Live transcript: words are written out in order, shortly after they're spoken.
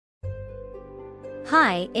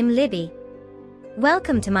Hi, I'm Libby.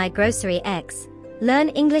 Welcome to my Grocery X Learn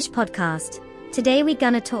English podcast. Today we're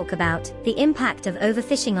gonna talk about the impact of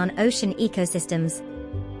overfishing on ocean ecosystems.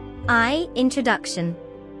 Introduction.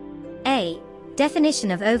 A.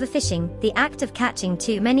 Definition of overfishing: the act of catching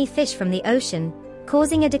too many fish from the ocean,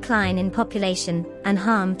 causing a decline in population and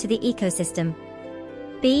harm to the ecosystem.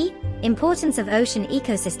 B. Importance of ocean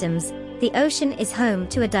ecosystems: the ocean is home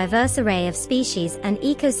to a diverse array of species and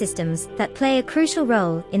ecosystems that play a crucial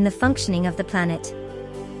role in the functioning of the planet.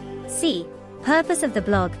 C. Purpose of the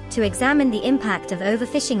blog: to examine the impact of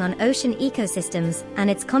overfishing on ocean ecosystems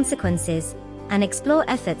and its consequences, and explore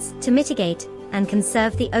efforts to mitigate and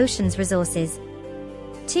conserve the ocean's resources.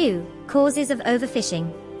 2. Causes of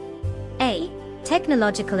overfishing. A.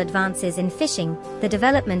 Technological advances in fishing: the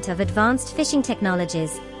development of advanced fishing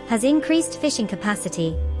technologies has increased fishing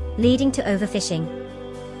capacity, leading to overfishing.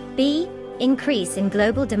 B. Increase in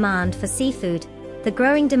global demand for seafood: the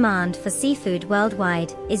growing demand for seafood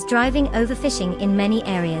worldwide is driving overfishing in many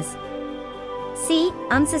areas. C.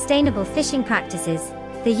 Unsustainable fishing practices: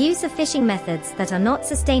 the use of fishing methods that are not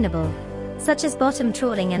sustainable, such as bottom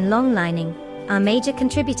trawling and long lining, are major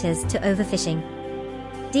contributors to overfishing.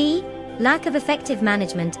 D. Lack of effective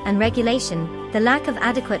management and regulation: the lack of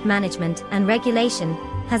adequate management and regulation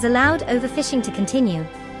has allowed overfishing to continue,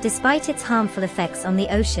 despite its harmful effects on the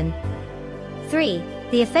ocean. 3.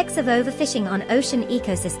 The effects of overfishing on ocean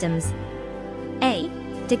ecosystems. A.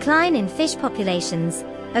 Decline in fish populations: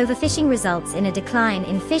 overfishing results in a decline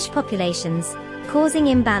in fish populations, causing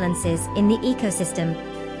imbalances in the ecosystem.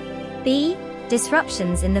 B.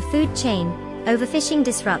 Disruptions in the food chain: overfishing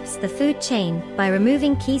disrupts the food chain by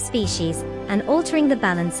removing key species and altering the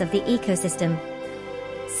balance of the ecosystem.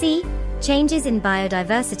 C. Changes in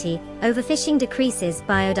biodiversity: overfishing decreases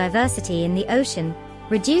biodiversity in the ocean,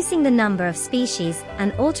 reducing the number of species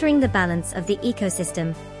and altering the balance of the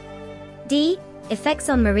ecosystem. D. Effects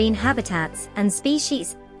on marine habitats and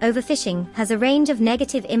species: overfishing has a range of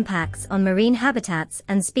negative impacts on marine habitats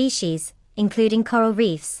and species, including coral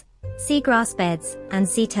reefs, seagrass beds, and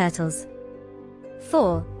sea turtles.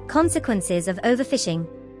 4. Consequences of overfishing.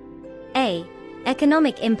 A.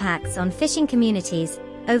 Economic impacts on fishing communities: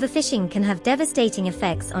 overfishing can have devastating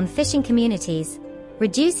effects on fishing communities,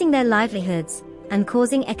 reducing their livelihoods and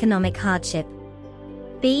causing economic hardship.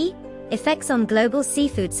 B. Effects on global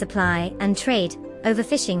seafood supply and trade: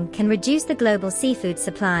 overfishing can reduce the global seafood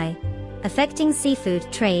supply, affecting seafood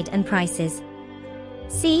trade and prices.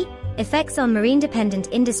 C. Effects on marine-dependent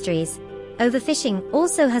industries: overfishing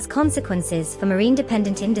also has consequences for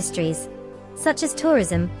marine-dependent industries, such as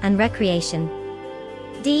tourism and recreation.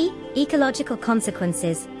 D. Ecological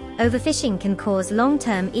consequences: overfishing can cause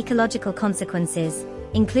long-term ecological consequences,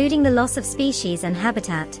 including the loss of species and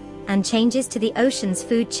habitat, and changes to the ocean's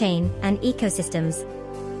food chain and ecosystems.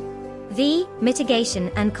 V. Mitigation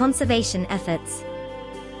and conservation efforts.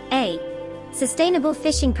 A. Sustainable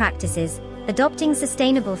fishing practices: adopting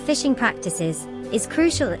sustainable fishing practices is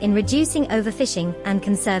crucial in reducing overfishing and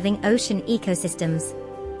conserving ocean ecosystems.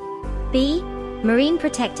 B. Marine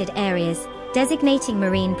protected areas: designating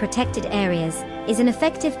marine protected areas is an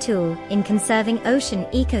effective tool in conserving ocean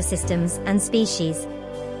ecosystems and species.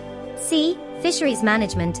 C. Fisheries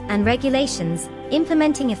management and regulations: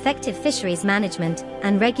 implementing effective fisheries management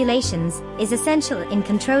and regulations is essential in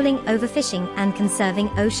controlling overfishing and conserving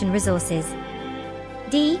ocean resources.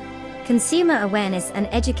 D. Consumer awareness and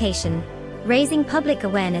education: raising public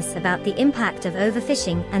awareness about the impact of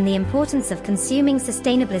overfishing and the importance of consuming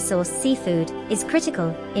sustainably sourced seafood is critical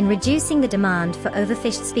in reducing the demand for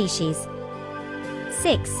overfished species.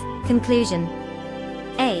 6. Conclusion.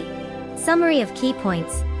 A. Summary of key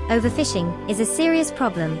points: overfishing is a serious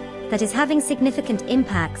problem that is having significant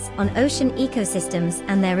impacts on ocean ecosystems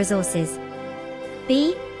and their resources.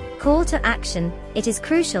 B. Call to action: it is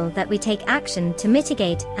crucial that we take action to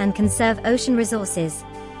mitigate and conserve ocean resources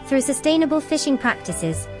through sustainable fishing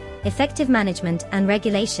practices, effective management and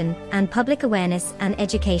regulation, and public awareness and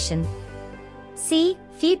education. C.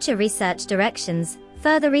 Future research directions: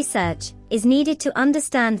 further research is needed to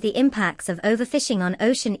understand the impacts of overfishing on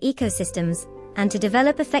ocean ecosystems and to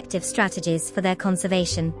develop effective strategies for their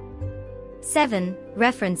conservation. 7.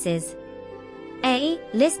 References. A.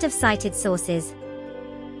 List of cited sources.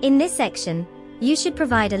 In this section, you should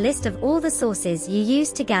provide a list of all the sources you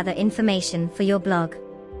use to gather information for your blog.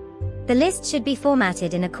 The list should be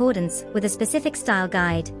formatted in accordance with a specific style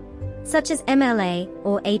guide, such as MLA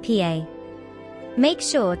or APA. Make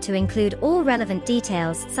sure to include all relevant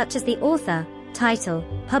details such as the author, title,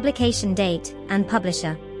 publication date, and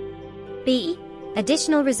publisher. B.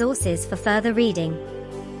 Additional resources for further reading.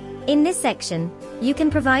 In this section, you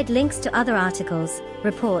can provide links to other articles,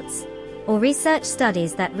 reports, or research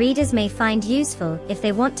studies that readers may find useful if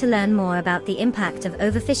they want to learn more about the impact of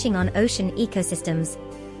overfishing on ocean ecosystems.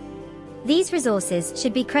 These resources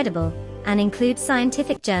should be credible and include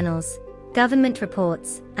scientific journals, government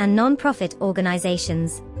reports, and non-profit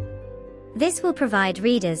organizations. This will provide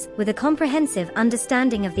readers with a comprehensive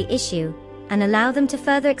understanding of the issue and allow them to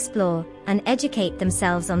further explore and educate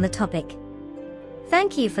themselves on the topic.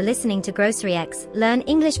 Thank you for listening to GroceryX Learn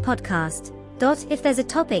English podcast. If there's a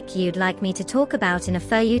topic you'd like me to talk about in a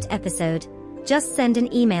further episode, just send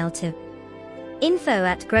an email to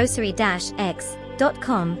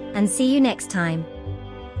info@grocery-x.com and see you next time.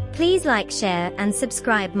 Please like, share, and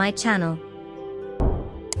subscribe my channel.